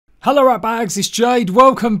Hello rat bags, it's Jade.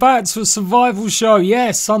 Welcome back to a survival show.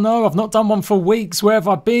 Yes, I know I've not done one for weeks. Where have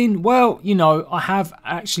I been? Well, you know, I have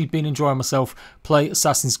actually been enjoying myself play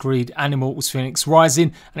Assassin's Creed and Immortals Phoenix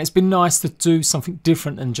Rising, and it's been nice to do something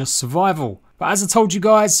different than just survival. But as I told you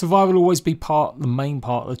guys, survival will always be the main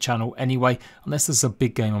part of the channel anyway, unless there's a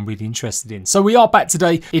big game I'm really interested in. So we are back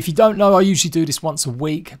today. If you don't know, I usually do this once a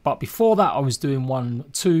week, but before that I was doing 1,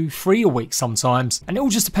 2, 3 a week sometimes. And it all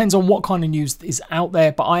just depends on what kind of news is out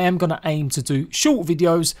there, but I am going to aim to do short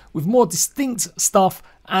videos with more distinct stuff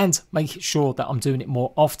and make sure that I'm doing it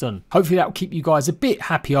more often. Hopefully that will keep you guys a bit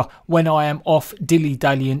happier when I am off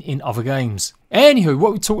dilly-dallying in other games. Anywho,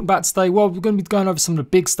 what we're talking about today, well, we're going to be going over some of the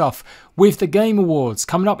big stuff with the Game Awards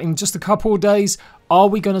coming up in just a couple of days. Are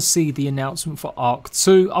we going to see the announcement for ARK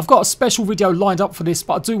 2? I've got a special video lined up for this,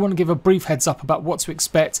 but I do want to give a brief heads up about what to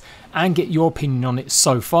expect and get your opinion on it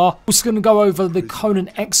so far. We're just going to go over the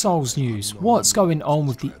Conan Exiles news. What's going on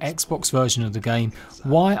with the Xbox version of the game?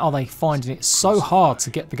 Why are they finding it so hard to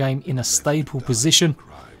get the game in a stable position?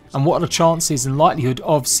 And what are the chances and likelihood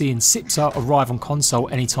of seeing siptah arrive on console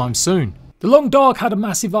anytime soon? The Long Dark had a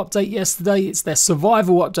massive update yesterday. It's their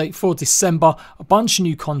survival update for December. A bunch of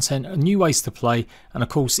new content, new ways to play, and of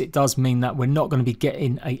course it does mean that we're not going to be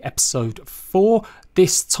getting a episode 4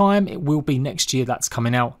 this time. It will be next year that's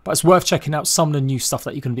coming out. But it's worth checking out some of the new stuff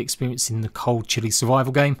that you're going to be experiencing in the cold, chilly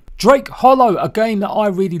survival game. Drake Hollow, a game that I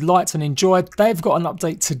really liked and enjoyed. They've got an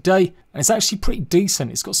update today, and it's actually pretty decent.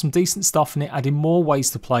 It's got some decent stuff in it, adding more ways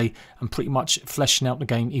to play and pretty much fleshing out the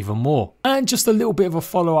game even more. And just a little bit of a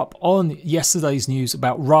follow-up on yesterday's news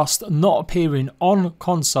about Rust not appearing on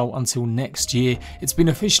console until next year. It's been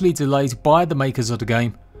officially delayed by the makers of the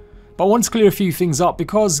game. But I want to clear a few things up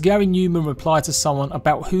because Gary Newman replied to someone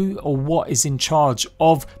about who or what is in charge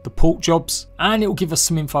of the port jobs, and it will give us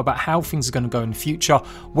some info about how things are going to go in the future.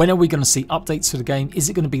 When are we going to see updates to the game? Is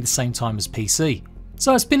it going to be the same time as PC?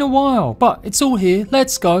 So it's been a while, but it's all here.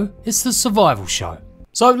 Let's go. It's the survival show.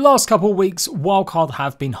 So last couple of weeks, Wildcard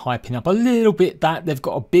have been hyping up a little bit that they've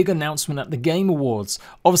got a big announcement at the Game Awards,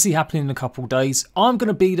 obviously happening in a couple of days. I'm going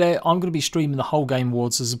to be there. I'm going to be streaming the whole Game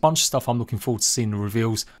Awards. There's a bunch of stuff I'm looking forward to seeing the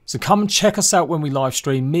reveals. So come and check us out when we live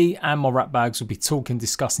stream. Me and my rat bags will be talking,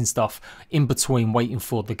 discussing stuff in between, waiting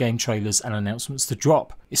for the game trailers and announcements to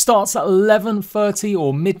drop. It starts at 11:30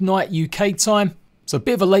 or midnight UK time, so a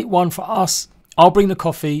bit of a late one for us. I'll bring the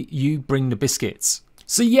coffee, you bring the biscuits.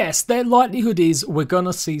 So yes, their likelihood is we're going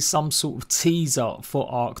to see some sort of teaser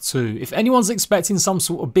for ARK 2. If anyone's expecting some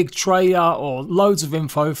sort of big trailer or loads of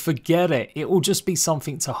info, forget it. It will just be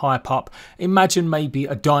something to hype up. Imagine maybe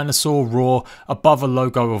a dinosaur roar above a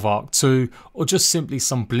logo of ARK 2, or just simply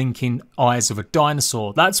some blinking eyes of a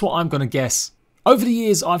dinosaur. That's what I'm going to guess. Over the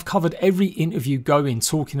years, I've covered every interview going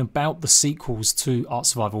talking about the sequels to ARK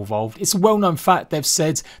Survival Evolved. It's a well-known fact they've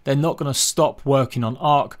said they're not going to stop working on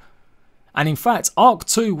ARK. And in fact, ARK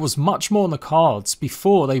 2 was much more on the cards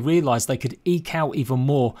before they realised they could eke out even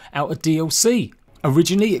more out of DLC.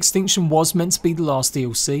 Originally, Extinction was meant to be the last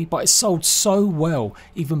DLC, but it sold so well,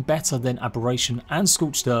 even better than Aberration and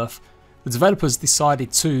Scorched Earth, the developers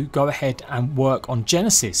decided to go ahead and work on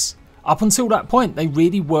Genesis. Up until that point, they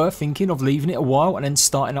really were thinking of leaving it a while and then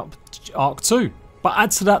starting up ARK 2. But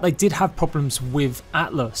add to that, they did have problems with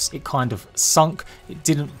Atlas. It kind of sunk, it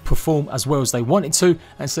didn't perform as well as they wanted to,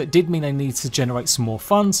 and so it did mean they needed to generate some more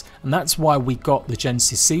funds, and that's why we got the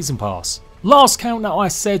Genesis Season Pass. Last count that I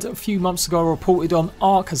said a few months ago, I reported on,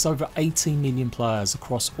 ARK has over 18 million players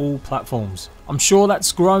across all platforms. I'm sure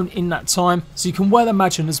that's grown in that time, so you can well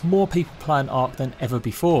imagine there's more people playing ARK than ever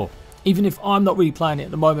before. Even if I'm not really playing it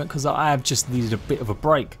at the moment because I have just needed a bit of a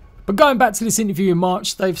break. But going back to this interview in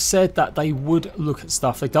March, they've said that they would look at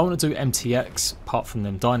stuff. They don't want to do MTX, apart from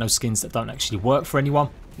them dino skins that don't actually work for anyone.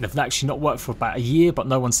 They've actually not worked for about a year, but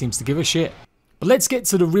no one seems to give a shit. But let's get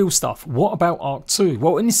to the real stuff. What about ARK 2?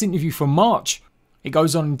 Well, in this interview from March, it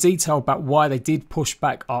goes on in detail about why they did push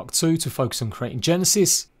back ARK 2 to focus on creating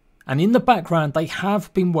Genesis. And in the background, they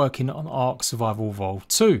have been working on ARK Survival Evolved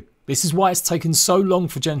 2. This is why it's taken so long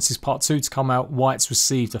for Genesis Part 2 to come out, why it's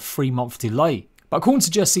received a 3-month delay. But according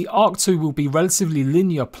to Jesse, ARK 2 will be relatively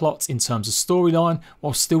linear plot in terms of storyline,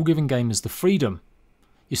 while still giving gamers the freedom.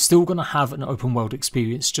 You're still going to have an open world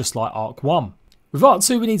experience just like ARK 1. With ARK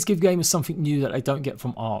 2, we need to give gamers something new that they don't get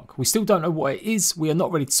from ARK. We still don't know what it is, we are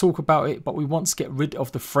not ready to talk about it, but we want to get rid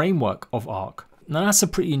of the framework of ARK. Now that's a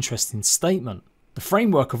pretty interesting statement. The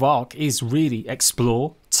framework of ARK is really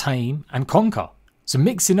explore, tame and conquer. So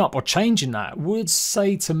mixing up or changing that would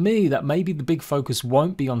say to me that maybe the big focus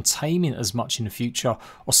won't be on taming as much in the future,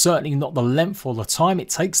 or certainly not the length or the time it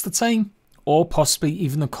takes to tame, or possibly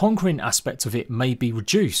even the conquering aspect of it may be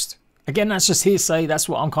reduced. Again, that's just hearsay, that's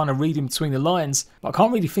what I'm kind of reading between the lines, but I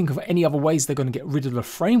can't really think of any other ways they're going to get rid of the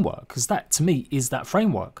framework, because that to me is that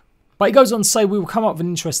framework. But he goes on to say we will come up with an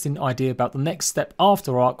interesting idea about the next step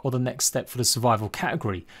after ARK or the next step for the survival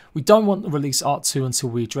category. We don't want to release ARK 2 until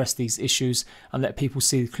we address these issues and let people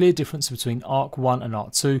see the clear difference between ARK 1 and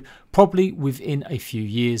ARK 2, probably within a few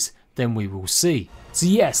years, then we will see. So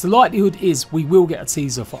yes, the likelihood is we will get a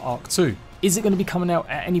teaser for ARK 2. Is it going to be coming out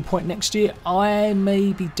at any point next year? I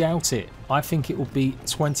maybe doubt it. I think it will be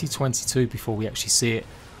 2022 before we actually see it.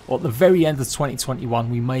 Or at the very end of 2021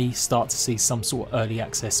 we may start to see some sort of early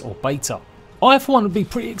access or beta. I for one would be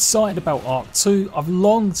pretty excited about ARK 2. I've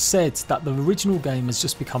long said that the original game has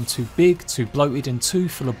just become too big, too bloated and too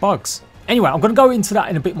full of bugs. Anyway, I'm going to go into that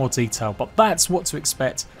in a bit more detail, but that's what to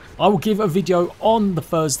expect. I will give a video on the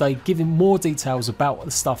Thursday giving more details about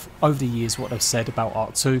the stuff over the years, what they've said about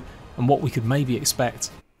ARK 2 and what we could maybe expect.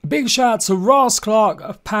 A big shout out to Ras Clark,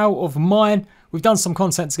 a pal of mine. We've done some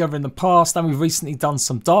content together in the past and we've recently done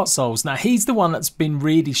some Dark Souls. Now he's the one that's been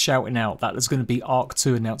really shouting out that there's going to be ARK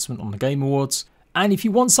 2 announcement on the Game Awards. And if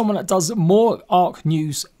you want someone that does more ARK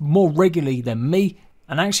news more regularly than me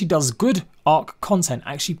and actually does good ARK content,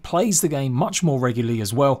 actually plays the game much more regularly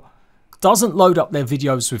as well, doesn't load up their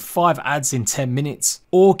videos with 5 ads in 10 minutes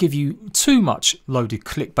or give you too much loaded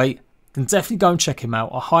clickbait, then definitely go and check him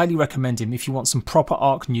out. I highly recommend him if you want some proper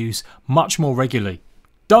ARK news much more regularly.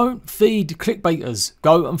 Don't feed clickbaiters,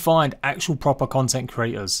 go and find actual proper content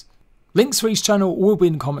creators. Links for each channel will be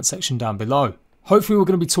in the comment section down below. Hopefully we're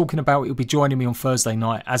going to be talking about it, you'll be joining me on Thursday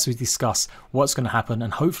night as we discuss what's going to happen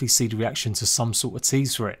and hopefully see the reaction to some sort of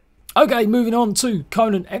tease for it. Okay, moving on to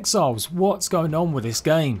Conan Exiles. What's going on with this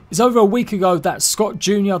game? It's over a week ago that Scott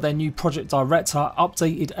Jr., their new project director,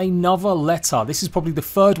 updated another letter. This is probably the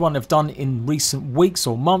third one they've done in recent weeks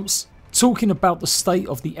or months, talking about the state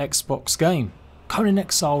of the Xbox game. Conan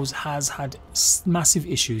Exiles has had massive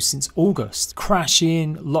issues since August.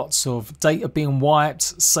 Crashing, lots of data being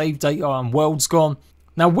wiped, save data and worlds gone.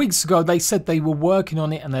 Now weeks ago they said they were working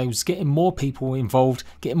on it and they was getting more people involved,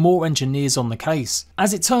 getting more engineers on the case.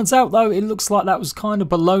 As it turns out though, it looks like that was kind of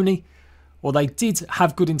baloney. Or they did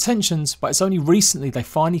have good intentions, but it's only recently they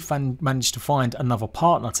finally managed to find another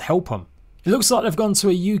partner to help them. It looks like they've gone to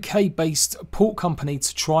a UK based port company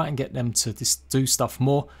to try and get them to do stuff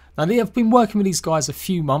more. Now they have been working with these guys a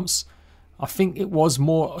few months. I think it was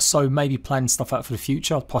more so maybe planning stuff out for the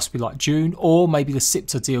future, possibly like June or maybe the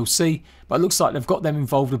siptah DLC, but it looks like they've got them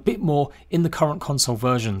involved a bit more in the current console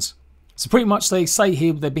versions. So pretty much they say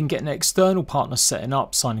here they've been getting external partners setting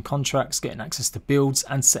up, signing contracts, getting access to builds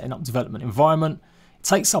and setting up development environment. It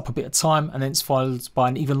takes up a bit of time and then it's followed by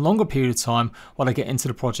an even longer period of time while they get into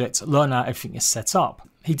the project, learn how everything is set up.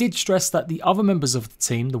 He did stress that the other members of the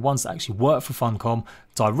team, the ones that actually work for Funcom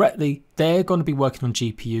directly, they're going to be working on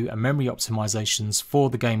GPU and memory optimizations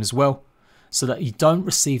for the game as well, so that you don't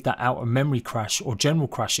receive that out of memory crash or general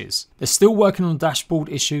crashes. They're still working on the dashboard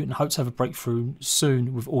issue and hope to have a breakthrough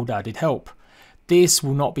soon with all the added help. This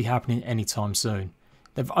will not be happening anytime soon.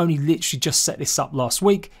 They've only literally just set this up last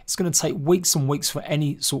week. It's going to take weeks and weeks for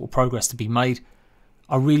any sort of progress to be made.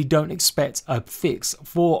 I really don't expect a fix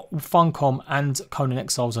for Funcom and Conan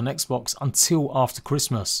Exiles on Xbox until after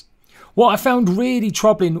Christmas. What I found really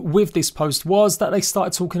troubling with this post was that they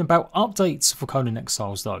started talking about updates for Conan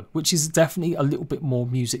Exiles though, which is definitely a little bit more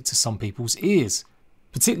music to some people's ears,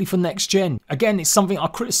 particularly for next gen. Again, it's something I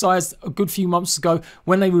criticised a good few months ago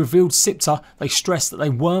when they revealed siptah. They stressed that they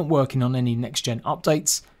weren't working on any next gen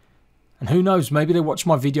updates. And who knows, maybe they watched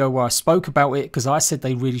my video where I spoke about it because I said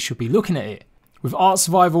they really should be looking at it. With ARK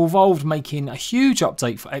Survival Evolved making a huge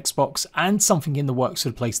update for Xbox and something in the works for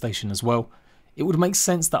the PlayStation as well, it would make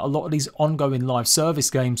sense that a lot of these ongoing live service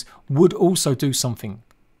games would also do something.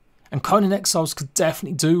 And Conan Exiles could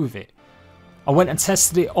definitely do with it. I went and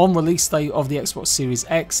tested it on release day of the Xbox Series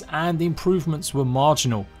X and the improvements were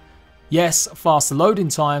marginal. Yes, faster loading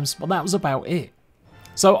times, but that was about it.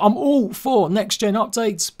 So I'm all for next gen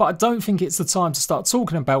updates, but I don't think it's the time to start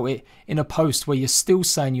talking about it in a post where you're still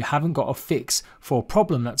saying you haven't got a fix for a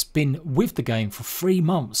problem that's been with the game for 3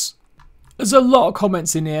 months. There's a lot of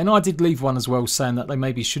comments in here, and I did leave one as well saying that they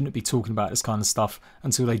maybe shouldn't be talking about this kind of stuff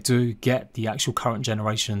until they do get the actual current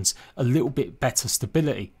generations a little bit better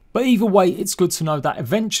stability. But either way, it's good to know that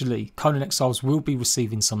eventually Conan Exiles will be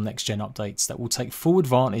receiving some next gen updates that will take full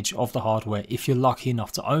advantage of the hardware if you're lucky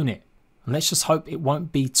enough to own it. And let's just hope it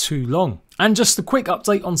won't be too long. And just a quick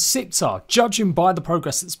update on siptah. Judging by the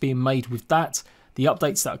progress that's being made with that, the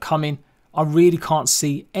updates that are coming, I really can't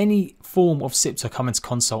see any form of siptah coming to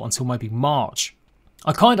console until maybe March.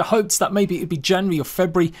 I kind of hoped that maybe it'd be January or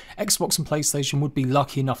February. Xbox and PlayStation would be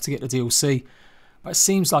lucky enough to get the DLC. but it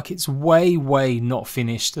seems like it's way not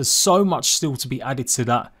finished. There's so much still to be added to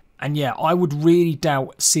that. And yeah, I would really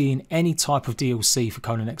doubt seeing any type of DLC for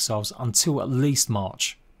Conan Exiles until at least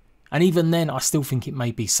March. And even then, I still think it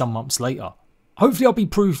may be some months later. Hopefully I'll be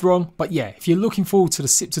proved wrong, but yeah, if you're looking forward to the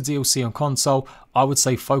siptah DLC on console, I would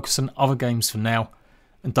say focus on other games for now,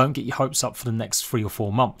 and don't get your hopes up for the next 3 or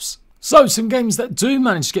 4 months. So, some games that do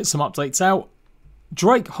manage to get some updates out.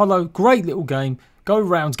 Drake Hollow, great little game. Go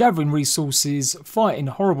around gathering resources, fighting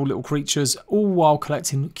horrible little creatures, all while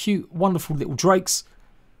collecting cute, wonderful little drakes.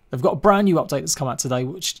 They've got a brand new update that's come out today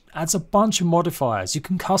which adds a bunch of modifiers. You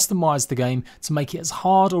can customise the game to make it as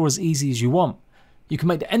hard or as easy as you want. You can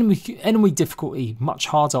make the enemy difficulty much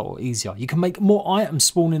harder or easier. You can make more items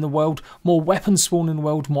spawn in the world, more weapons spawn in the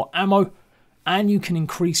world, more ammo, and you can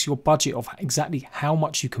increase your budget of exactly how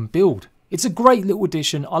much you can build. It's a great little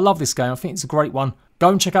addition. I love this game. I think it's a great one. Go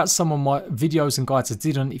and check out some of my videos and guides I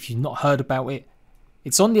did on if you've not heard about it.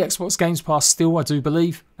 It's on the Xbox Games Pass still, I do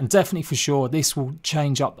believe, and definitely for sure this will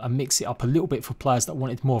change up and mix it up a little bit for players that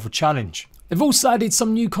wanted more of a challenge. They've also added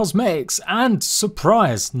some new cosmetics, and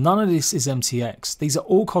surprise, none of this is MTX. These are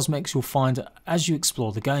all cosmetics you'll find as you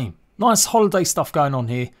explore the game. Nice holiday stuff going on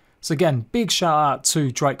here. So again, big shout out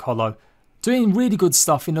to Drake Hollow. Doing really good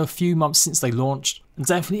stuff in a few months since they launched, and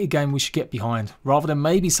definitely a game we should get behind, rather than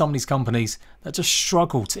maybe some of these companies that just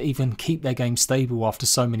struggle to even keep their game stable after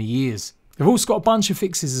so many years. They've also got a bunch of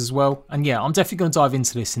fixes as well, and yeah, I'm definitely going to dive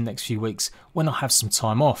into this in the next few weeks when I have some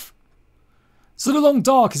time off. So The Long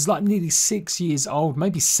Dark is like nearly 6 years old,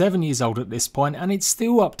 maybe 7 years old at this point, and it's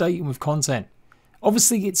still updating with content.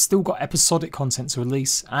 Obviously it's still got episodic content to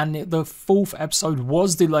release, and the 4th episode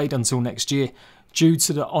was delayed until next year due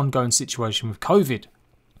to the ongoing situation with COVID.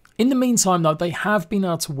 In the meantime though, they have been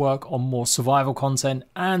able to work on more survival content,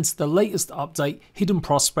 and the latest update, Hidden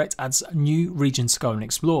Prospect, adds new regions to go and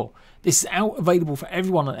explore. This is out available for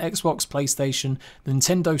everyone on Xbox, PlayStation, the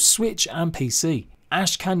Nintendo Switch and PC.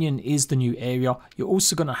 Ash Canyon is the new area. You're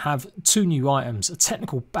also going to have 2 new items, a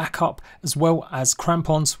technical backup as well as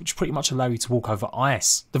crampons, which pretty much allow you to walk over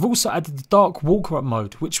ice. They've also added the Dark Walker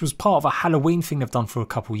mode, which was part of a Halloween thing they've done for a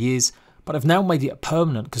couple of years, but they've now made it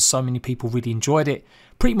permanent because so many people really enjoyed it.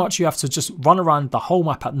 Pretty much you have to just run around the whole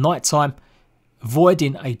map at night time,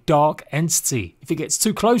 avoiding a dark entity. If it gets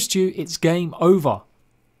too close to you, it's game over.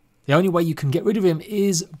 The only way you can get rid of him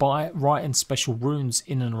is by writing special runes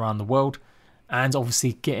in and around the world, and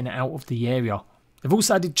obviously getting it out of the area. They've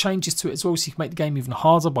also added changes to it as well, so you can make the game even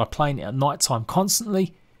harder by playing it at night time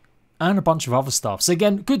constantly, and a bunch of other stuff. So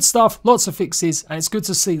again, good stuff, lots of fixes, and it's good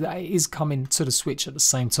to see that it is coming to the Switch at the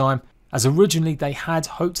same time, as originally they had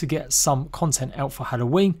hoped to get some content out for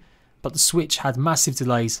Halloween, but the Switch had massive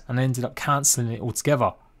delays and ended up cancelling it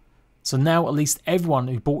altogether. So now at least everyone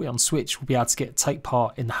who bought it on Switch will be able to take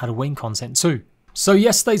part in the Halloween content too. So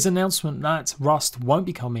yesterday's announcement that Rust won't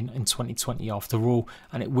be coming in 2020 after all,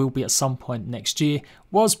 and it will be at some point next year,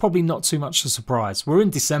 was probably not too much of a surprise. We're in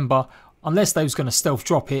December. Unless they was going to stealth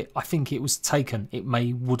drop it, I think it was taken. It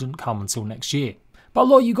wouldn't come until next year. But a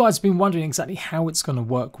lot of you guys have been wondering exactly how it's going to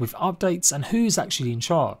work with updates and who's actually in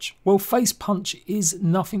charge. Well, Face Punch is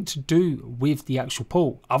nothing to do with the actual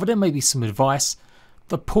port, other than maybe some advice.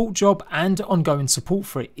 The port job and ongoing support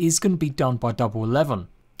for it is going to be done by Double 11.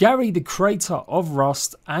 Gary, the creator of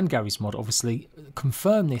Rust and Gary's Mod obviously,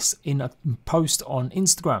 confirmed this in a post on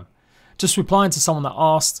Instagram. Just replying to someone that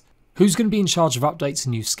asked, who's going to be in charge of updates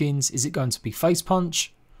and new skins? Is it going to be Face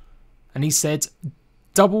Punch? And he said,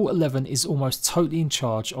 Double 11 is almost totally in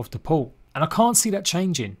charge of the port. And I can't see that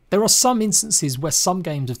changing. There are some instances where some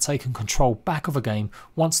games have taken control back of a game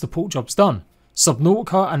once the port job's done.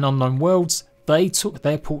 Subnautica and Unknown Worlds, they took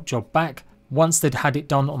their port job back once they'd had it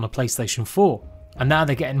done on the PlayStation 4. And now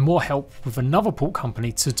they're getting more help with another port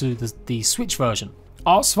company to do the Switch version.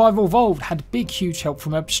 ARK Survival Evolved had big huge help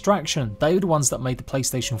from Abstraction. They were the ones that made the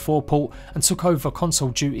PlayStation 4 port and took over console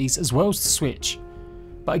duties as well as the Switch.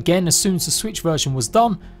 But again, as soon as the Switch version was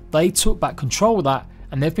done, they took back control of that,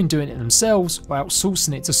 and they've been doing it themselves by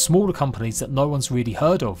outsourcing it to smaller companies that no one's really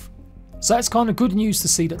heard of. So it's kind of good news to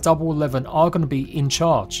see that Double 11 are going to be in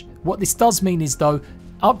charge. What this does mean is though,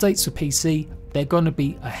 updates for PC, they're going to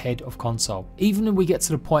be ahead of console. Even when we get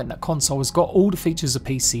to the point that console has got all the features of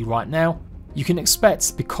PC right now, you can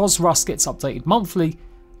expect, because Rust gets updated monthly,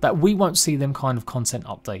 that we won't see them kind of content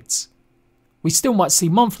updates. We still might see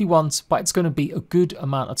monthly ones, but it's going to be a good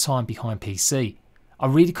amount of time behind PC. I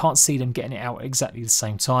really can't see them getting it out at exactly the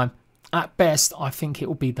same time. At best, I think it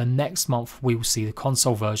will be the next month we will see the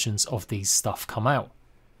console versions of these stuff come out.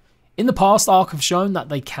 In the past, ARK have shown that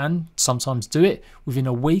they can sometimes do it within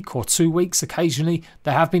a week or 2 weeks. Occasionally,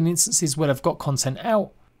 there have been instances where they've got content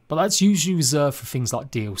out, but that's usually reserved for things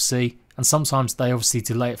like DLC, and sometimes they obviously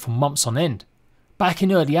delay it for months on end. Back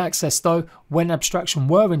in early access though, when Abstraction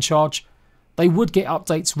were in charge, they would get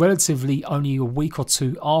updates relatively only a week or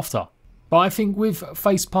two after. But I think with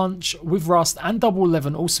Face Punch, with Rust and Double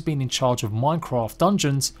 11 also being in charge of Minecraft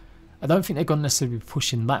dungeons, I don't think they're going to necessarily be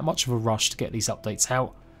pushing that much of a rush to get these updates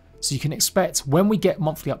out. So you can expect when we get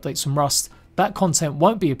monthly updates from Rust, that content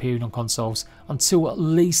won't be appearing on consoles until at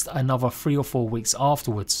least another 3 or 4 weeks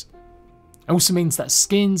afterwards. It also means that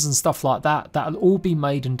skins and stuff like that, that'll all be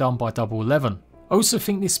made and done by Double 11. I also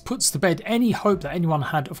think this puts to bed any hope that anyone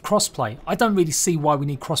had of crossplay. I don't really see why we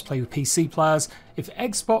need crossplay with PC players. If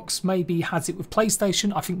Xbox maybe has it with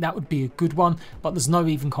PlayStation, I think that would be a good one, but there's no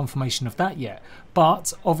even confirmation of that yet.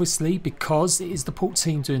 But obviously, because it is the port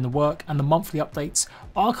team doing the work and the monthly updates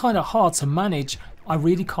are kind of hard to manage, I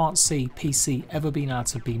really can't see PC ever being able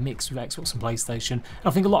to be mixed with Xbox and PlayStation. And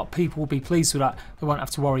I think a lot of people will be pleased with that. They won't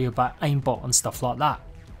have to worry about aimbot and stuff like that.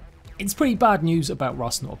 It's pretty bad news about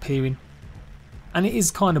Rust not appearing. And it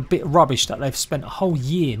is kind of a bit rubbish that they've spent a whole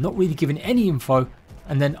year not really giving any info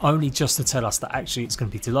and then only just to tell us that actually it's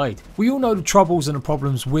going to be delayed. We all know the troubles and the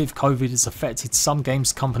problems with COVID has affected some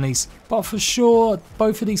games companies, but for sure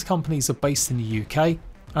both of these companies are based in the UK.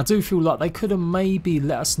 I do feel like they could have maybe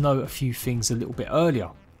let us know a few things a little bit earlier.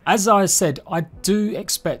 As I said, I do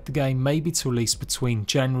expect the game maybe to release between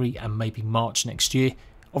January and maybe March next year,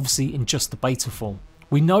 obviously in just the beta form.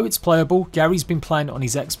 We know it's playable, Gary's been playing it on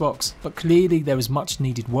his Xbox, but clearly there is much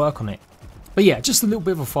needed work on it. But yeah, just a little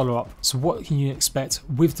bit of a follow up, so what can you expect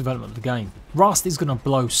with development of the game? Rust is going to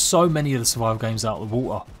blow so many of the survival games out of the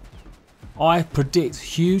water. I predict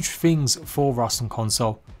huge things for Rust on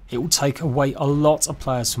console. It will take away a lot of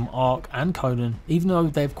players from ARK and Conan, even though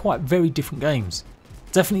they're quite very different games.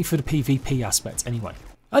 Definitely for the PvP aspect anyway.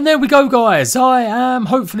 And there we go guys, I am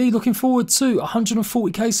hopefully looking forward to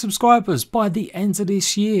 140k subscribers by the end of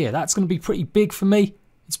this year. That's going to be pretty big for me.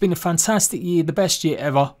 It's been a fantastic year, the best year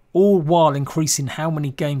ever, all while increasing how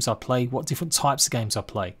many games I play, what different types of games I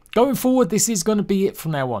play. Going forward, this is going to be it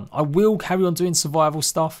from now on. I will carry on doing survival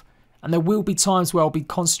stuff, and there will be times where I'll be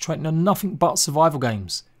concentrating on nothing but survival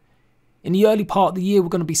games. In the early part of the year, we're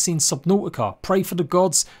going to be seeing Subnautica, Pray for the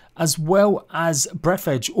Gods, as well as Breath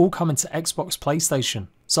Edge all coming to Xbox, PlayStation.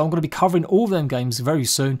 So I'm going to be covering all of them games very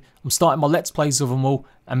soon. I'm starting my Let's Plays of them all,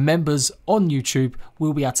 and members on YouTube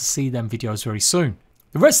will be able to see them videos very soon.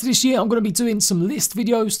 The rest of this year, I'm going to be doing some list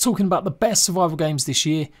videos talking about the best survival games this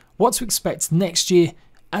year, what to expect next year,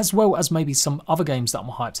 as well as maybe some other games that I'm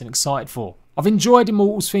hyped and excited for. I've enjoyed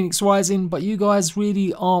Immortals Phoenix Rising, but you guys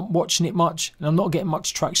really aren't watching it much, and I'm not getting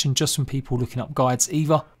much traction just from people looking up guides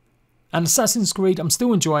either. And Assassin's Creed, I'm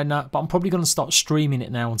still enjoying that, but I'm probably going to start streaming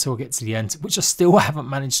it now until I get to the end, which I still haven't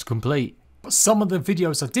managed to complete. But some of the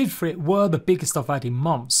videos I did for it were the biggest I've had in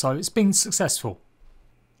months, so it's been successful.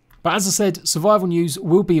 But as I said, survival news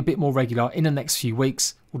will be a bit more regular in the next few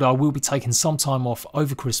weeks, although I will be taking some time off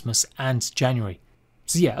over Christmas and January.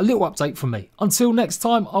 So yeah, a little update from me. Until next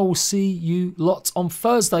time, I will see you lots on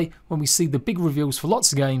Thursday when we see the big reveals for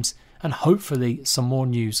lots of games and hopefully some more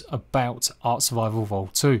news about Ark Survival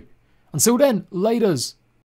Evolved 2. Until then, laters.